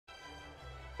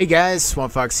Hey guys,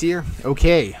 Swamp Fox here.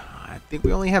 Okay, I think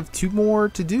we only have 2 more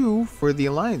to do for the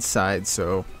Alliance side,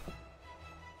 so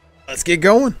let's get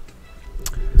going.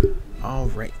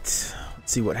 Alright, let's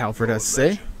see what Halford has to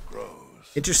say.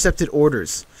 Intercepted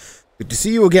orders. Good to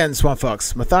see you again, Swamp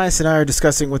Fox. Matthias and I are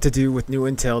discussing what to do with new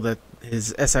intel that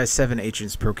his SI-7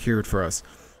 agents procured for us.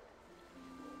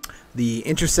 The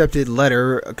intercepted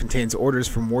letter contains orders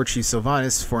from War Chief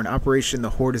Sylvanus for an operation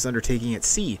the Horde is undertaking at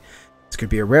sea. This could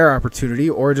be a rare opportunity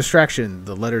or a distraction.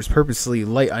 The letter is purposely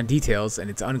light on details, and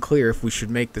it's unclear if we should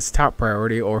make this top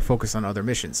priority or focus on other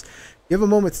missions. You have a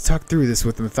moment to talk through this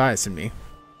with Matthias and me.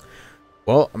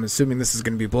 Well, I'm assuming this is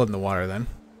going to be blood in the water then.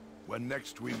 When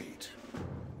next we meet.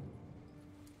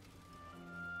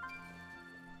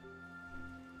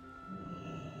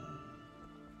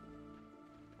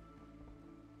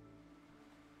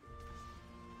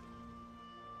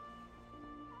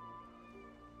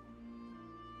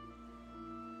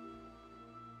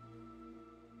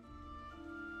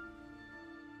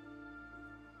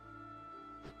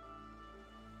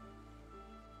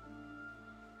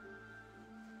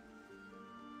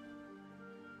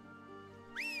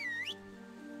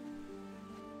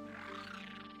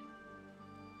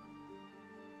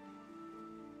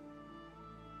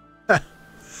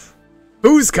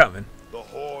 Who's coming? The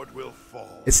Horde will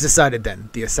fall. It's decided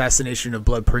then. The assassination of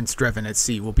Blood Prince Dreven at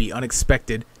sea will be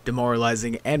unexpected,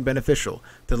 demoralizing, and beneficial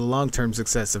to the long-term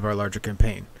success of our larger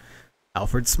campaign.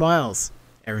 Alfred smiles.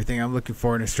 Everything I'm looking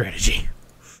for in a strategy.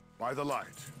 By the light,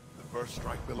 the first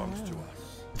strike belongs to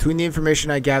us. Between the information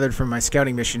I gathered from my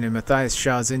scouting mission and Matthias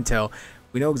Shah's intel,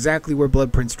 we know exactly where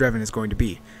Blood Prince Dreven is going to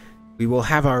be. We will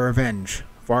have our revenge.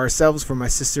 For ourselves, for my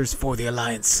sisters, for the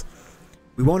Alliance.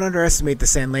 We won't underestimate the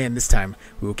Sand Land this time.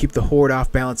 We will keep the Horde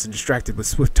off balance and distracted with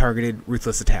swift, targeted,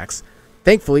 ruthless attacks.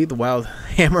 Thankfully, the Wild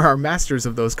Hammer are masters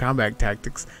of those combat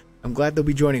tactics. I'm glad they'll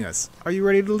be joining us. Are you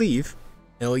ready to leave?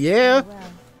 Hell yeah!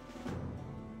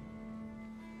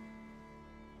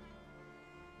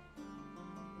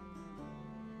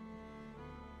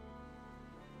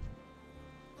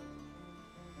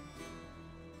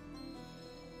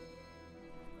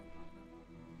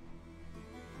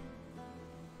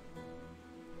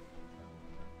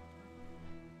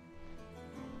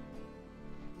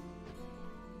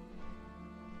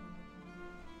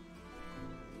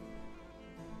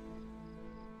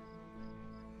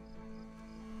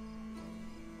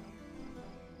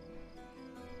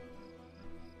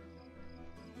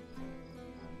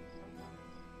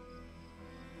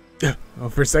 Oh,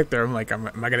 for a sec there, I'm like, am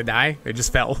I gonna die? It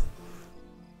just fell.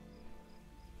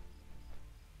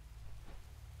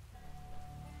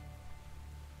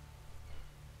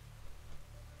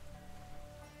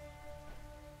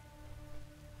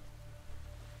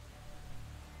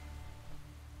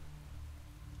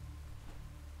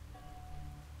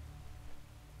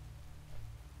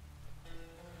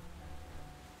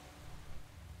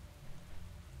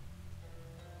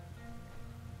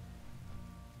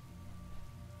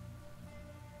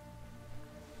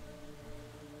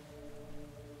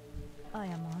 I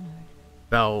am honored.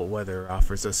 Foul weather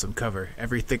offers us some cover.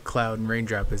 Every thick cloud and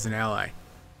raindrop is an ally.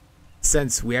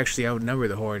 Since we actually outnumber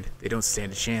the Horde, they don't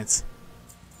stand a chance.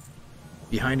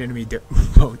 Behind enemy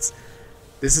boats.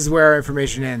 This is where our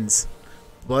information ends.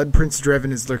 Blood Prince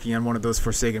Dreven is lurking on one of those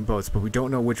forsaken boats, but we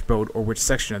don't know which boat or which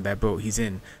section of that boat he's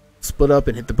in. Split up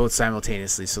and hit the boat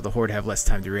simultaneously so the Horde have less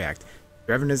time to react. If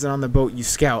Dreven isn't on the boat you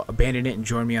scout, abandon it and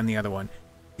join me on the other one.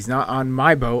 If he's not on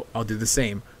my boat, I'll do the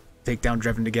same. Take down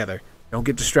Dreven together. Don't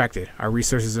get distracted. Our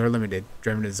resources are limited.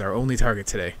 Dreven is our only target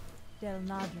today. Del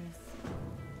Madres.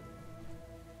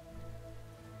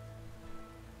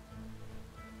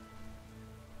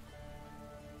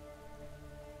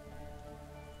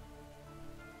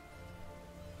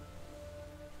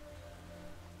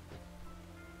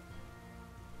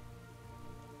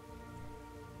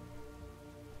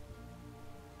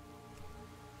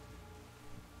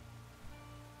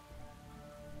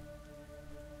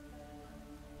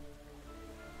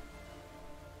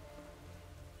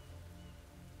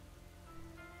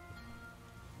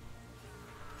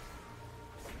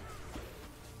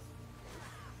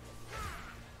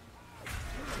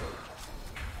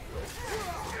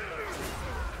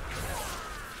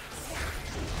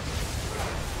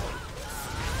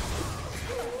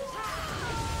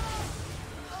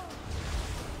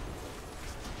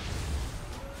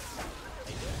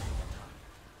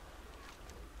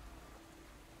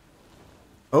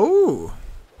 Oh!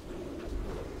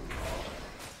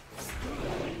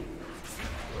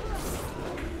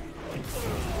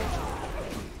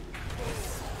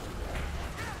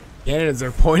 Cannons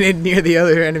are pointed near the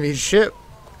other enemy's ship.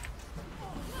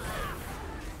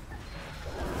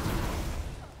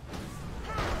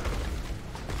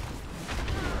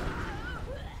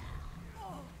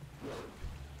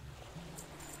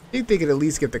 think they could at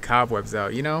least get the cobwebs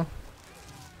out, you know?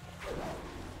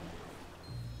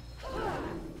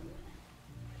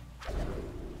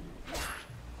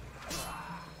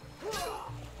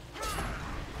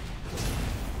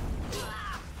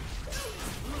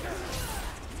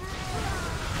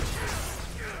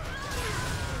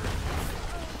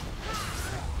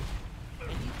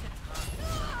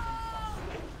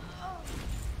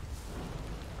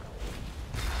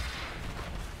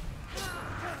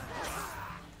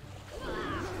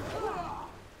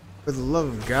 For the love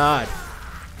of God.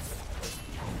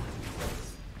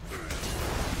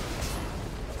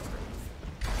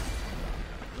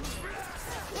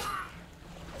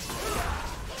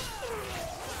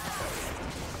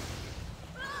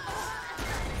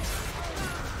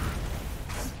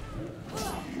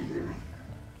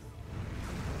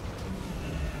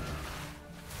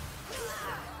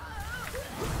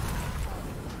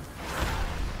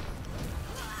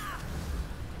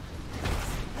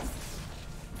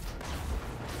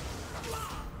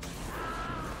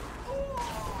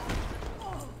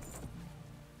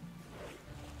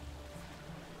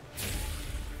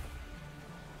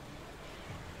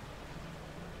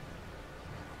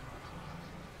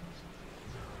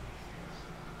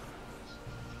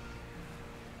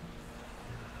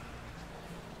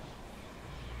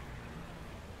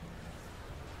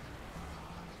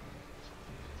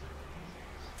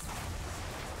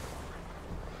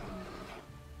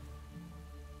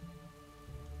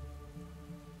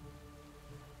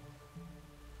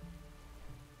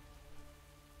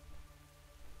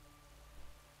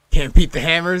 Can't beat the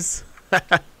hammers. It's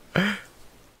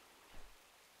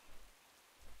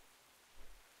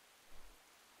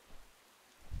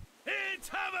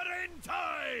hammering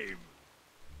time!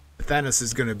 Thanos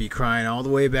is gonna be crying all the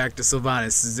way back to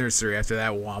Sylvanas' nursery after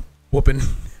that whooping.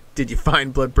 Did you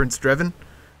find Blood Prince Dreven?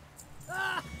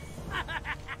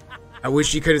 I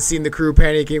wish you could have seen the crew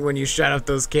panicking when you shot off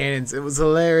those cannons. It was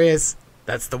hilarious.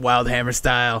 That's the Wild Hammer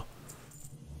style.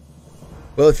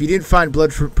 Well, if you didn't find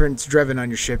Blood Prince Dreven on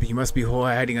your ship, you must be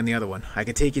hiding on the other one. I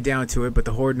could take you down to it, but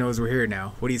the Horde knows we're here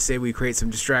now. What do you say we create some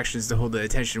distractions to hold the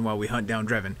attention while we hunt down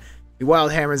Dreven? The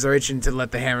Wild Hammers are itching to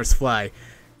let the hammers fly.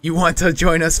 You want to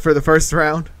join us for the first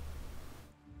round?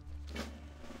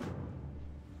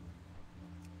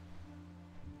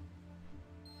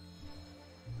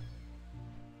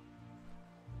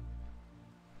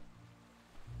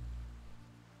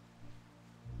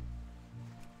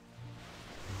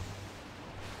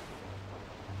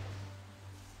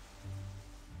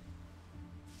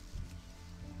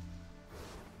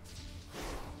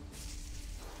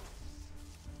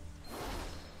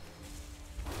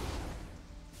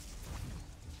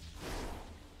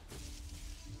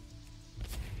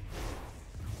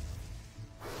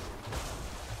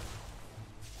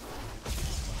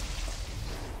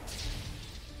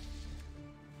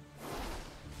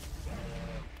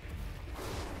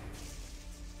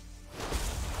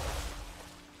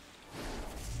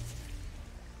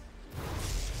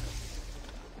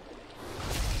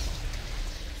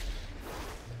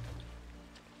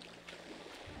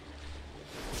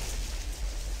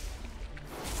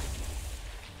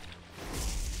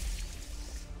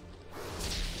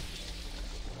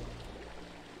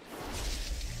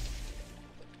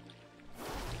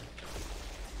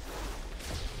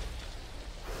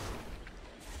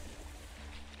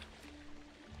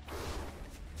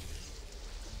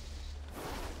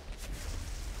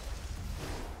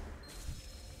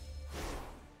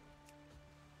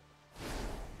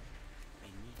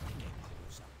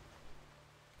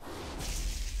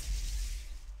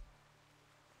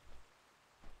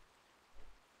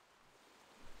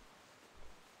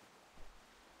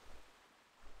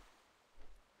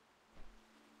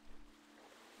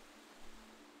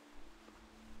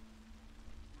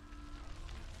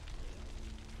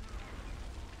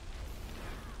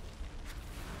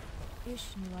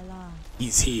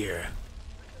 He's here.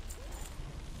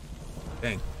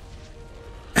 Dang.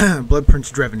 Blood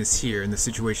Prince Dreven is here, and the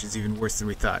situation is even worse than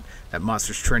we thought. That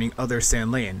monster's training other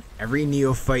Sandlayan. Every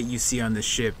neophyte you see on this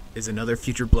ship is another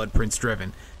future Blood Prince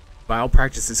Dreven. Vile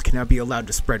practices cannot be allowed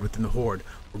to spread within the Horde.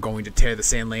 We're going to tear the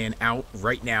Sandlayan out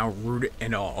right now, root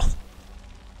and all.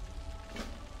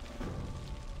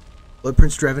 Blood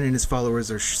Prince Dreven and his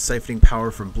followers are siphoning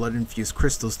power from blood-infused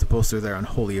crystals to bolster their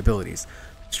unholy abilities.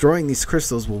 Destroying these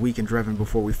crystals will weaken Dreven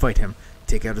before we fight him.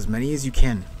 Take out as many as you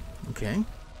can. Okay.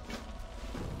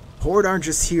 Horde aren't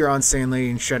just here on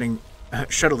Sandlayan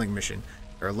shuttling mission.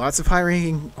 There are lots of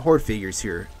high-ranking Horde figures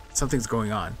here. Something's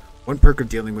going on. One perk of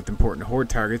dealing with important Horde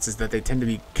targets is that they tend to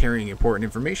be carrying important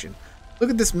information. Look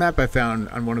at this map I found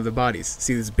on one of the bodies.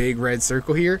 See this big red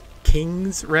circle here?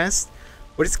 King's Rest?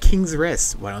 What is King's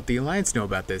Rest? Why don't the Alliance know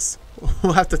about this?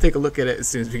 We'll have to take a look at it as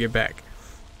soon as we get back.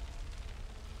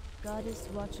 Goddess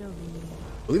watch over you.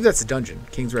 I believe that's a dungeon.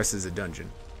 King's Rest is a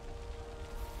dungeon.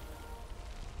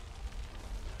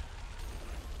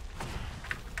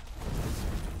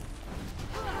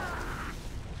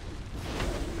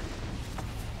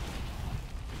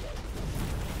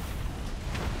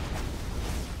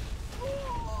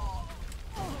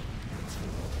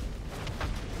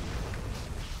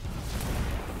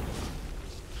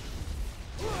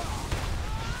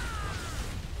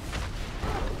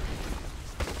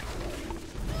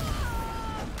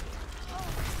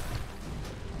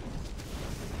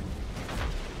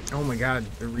 Oh my god,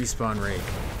 the respawn rate.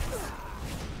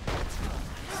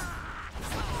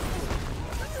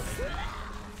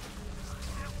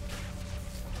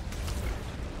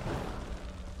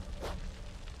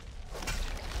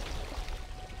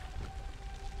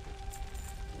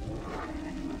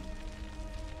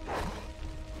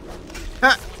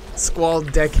 Ha! Squall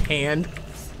deck hand.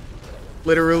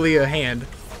 Literally a hand.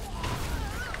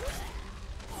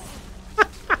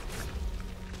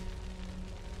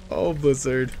 Oh,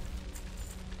 Blizzard.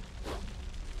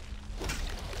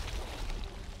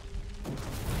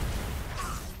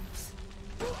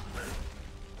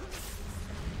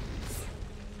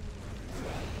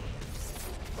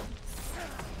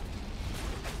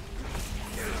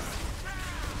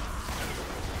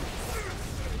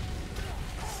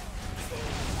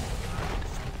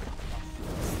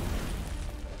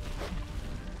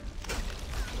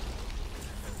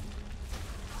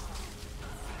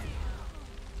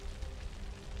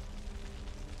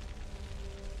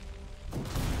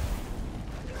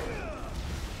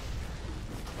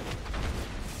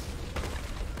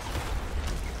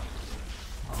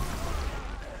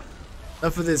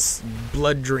 Enough of this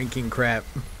blood drinking crap.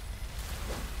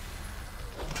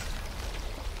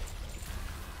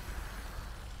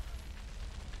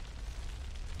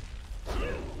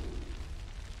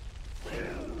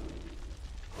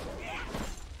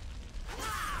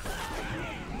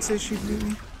 Say she beat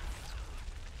me.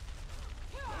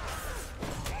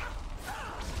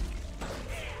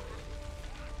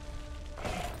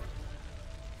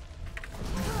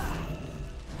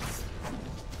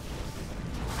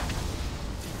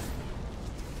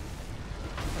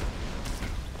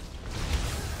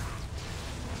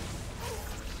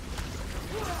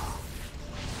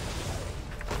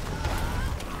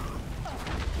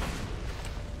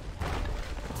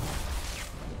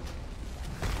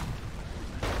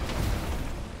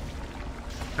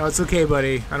 Oh, it's okay,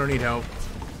 buddy. I don't need help.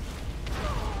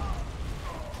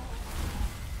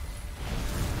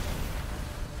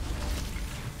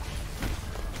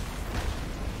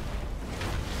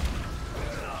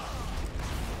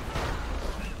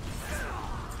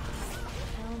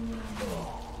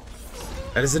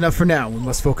 That is enough for now. We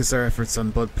must focus our efforts on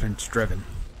Blood Prince Dreven.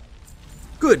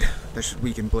 Good. That should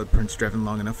weaken Blood Prince Dreven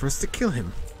long enough for us to kill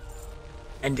him.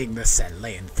 Ending the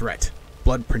Sanlean threat.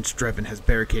 Blood Prince Dreven has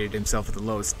barricaded himself at the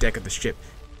lowest deck of the ship.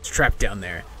 He's trapped down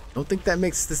there. Don't think that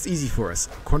makes this easy for us. A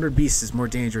cornered beast is more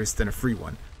dangerous than a free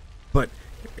one. But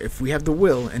if we have the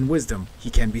will and wisdom,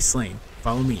 he can be slain.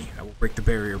 Follow me. I will break the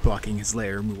barrier blocking his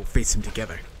lair and we will face him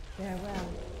together. Farewell.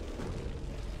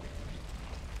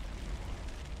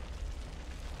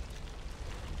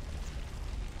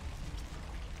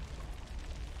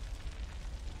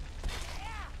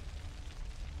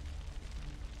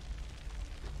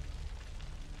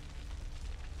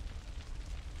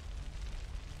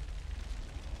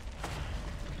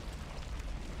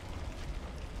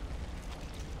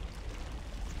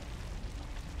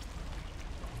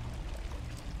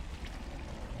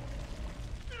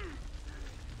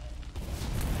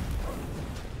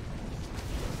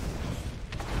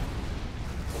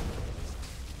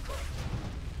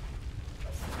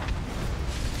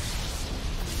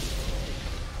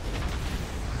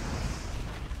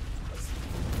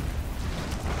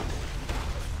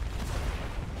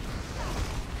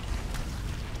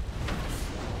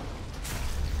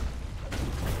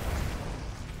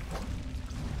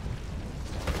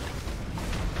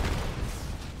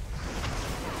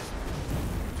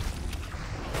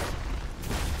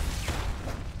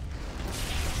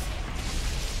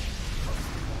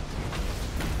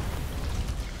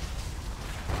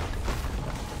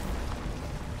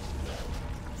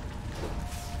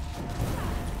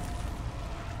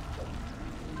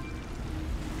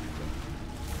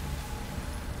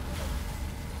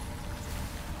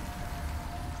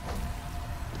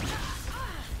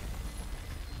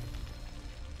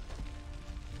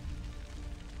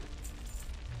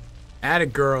 Atta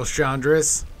girl,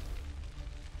 Chandris.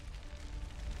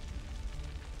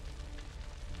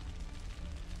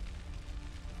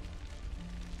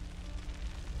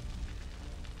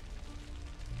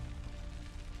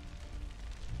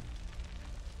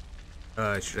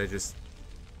 Should I just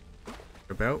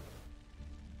about?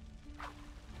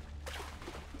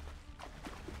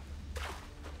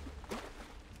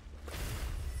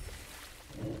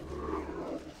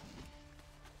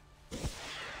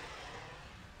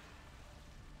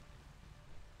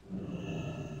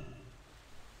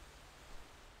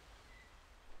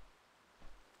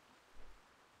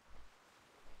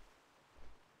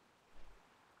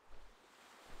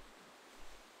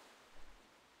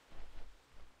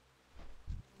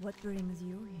 What brings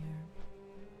you here?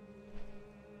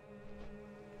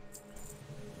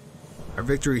 Our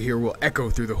victory here will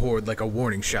echo through the horde like a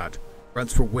warning shot.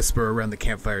 Grunts will whisper around the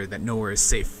campfire that nowhere is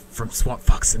safe from Swamp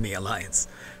Fox and the Alliance.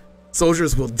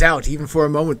 Soldiers will doubt even for a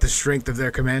moment the strength of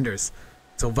their commanders.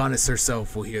 Sylvanas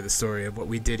herself will hear the story of what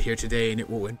we did here today, and it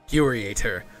will infuriate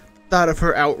her. The thought of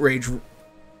her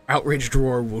outraged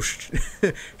roar will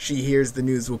she hears the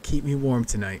news will keep me warm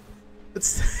tonight.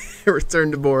 Let's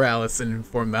return to Borealis and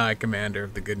inform the High Commander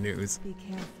of the good news. Be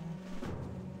careful.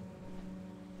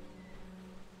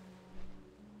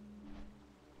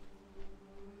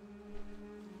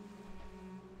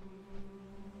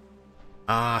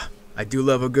 I do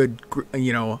love a good,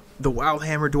 you know, the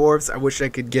Wildhammer dwarves. I wish I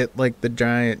could get, like, the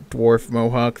giant dwarf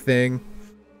mohawk thing.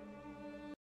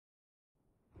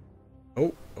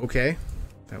 Oh, okay.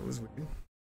 That was weird.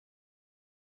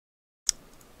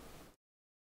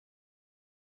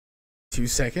 Two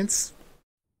seconds.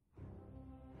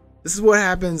 This is what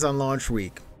happens on launch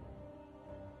week.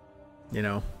 You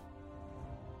know.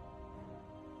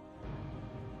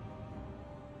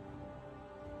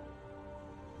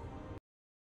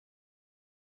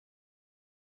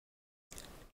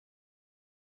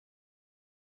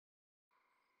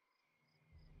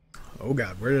 Oh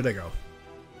god, where did I go?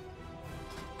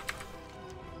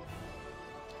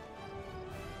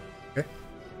 Okay.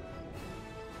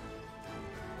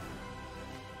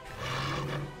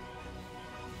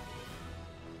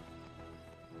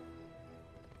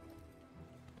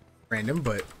 Random,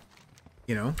 but,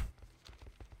 you know.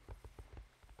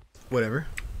 Whatever.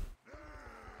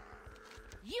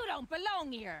 You don't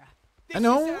belong here. I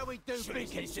know. This is how we do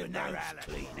business in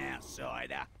morality.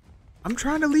 outsider. I'm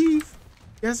trying to leave.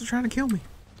 You guys are trying to kill me.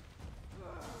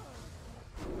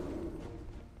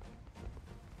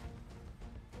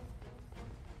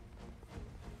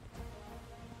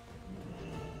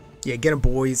 Yeah, get 'em,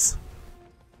 boys.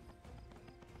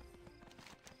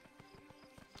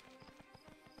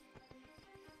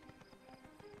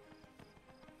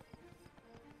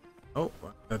 Oh, I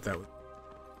thought that was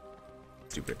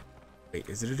stupid. Wait,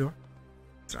 is it a door?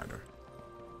 It's not a door.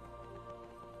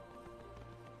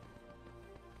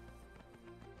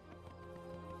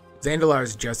 Zandalar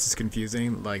is just as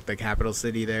confusing. Like, the capital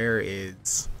city there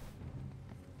is...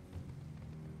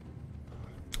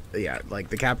 Yeah, like,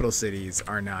 the capital cities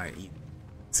are not...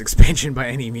 It's expansion by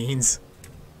any means.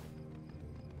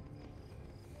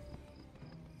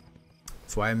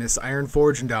 That's why I miss Iron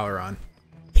Forge and Dalaran.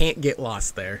 Can't get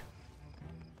lost there.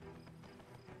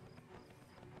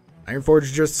 Iron Forge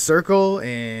is just a circle,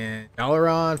 and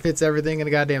Dalaran fits everything in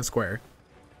a goddamn square.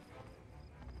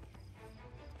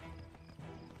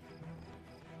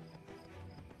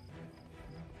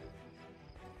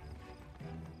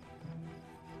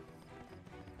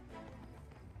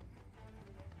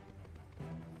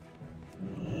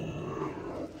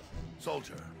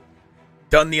 Soldier.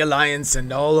 Done the Alliance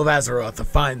and all of Azeroth a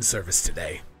fine service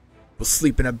today. We'll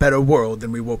sleep in a better world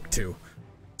than we woke to.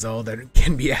 Is all that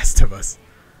can be asked of us.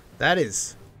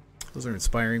 Those are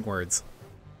inspiring words.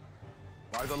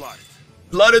 By the light.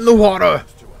 Blood in the water!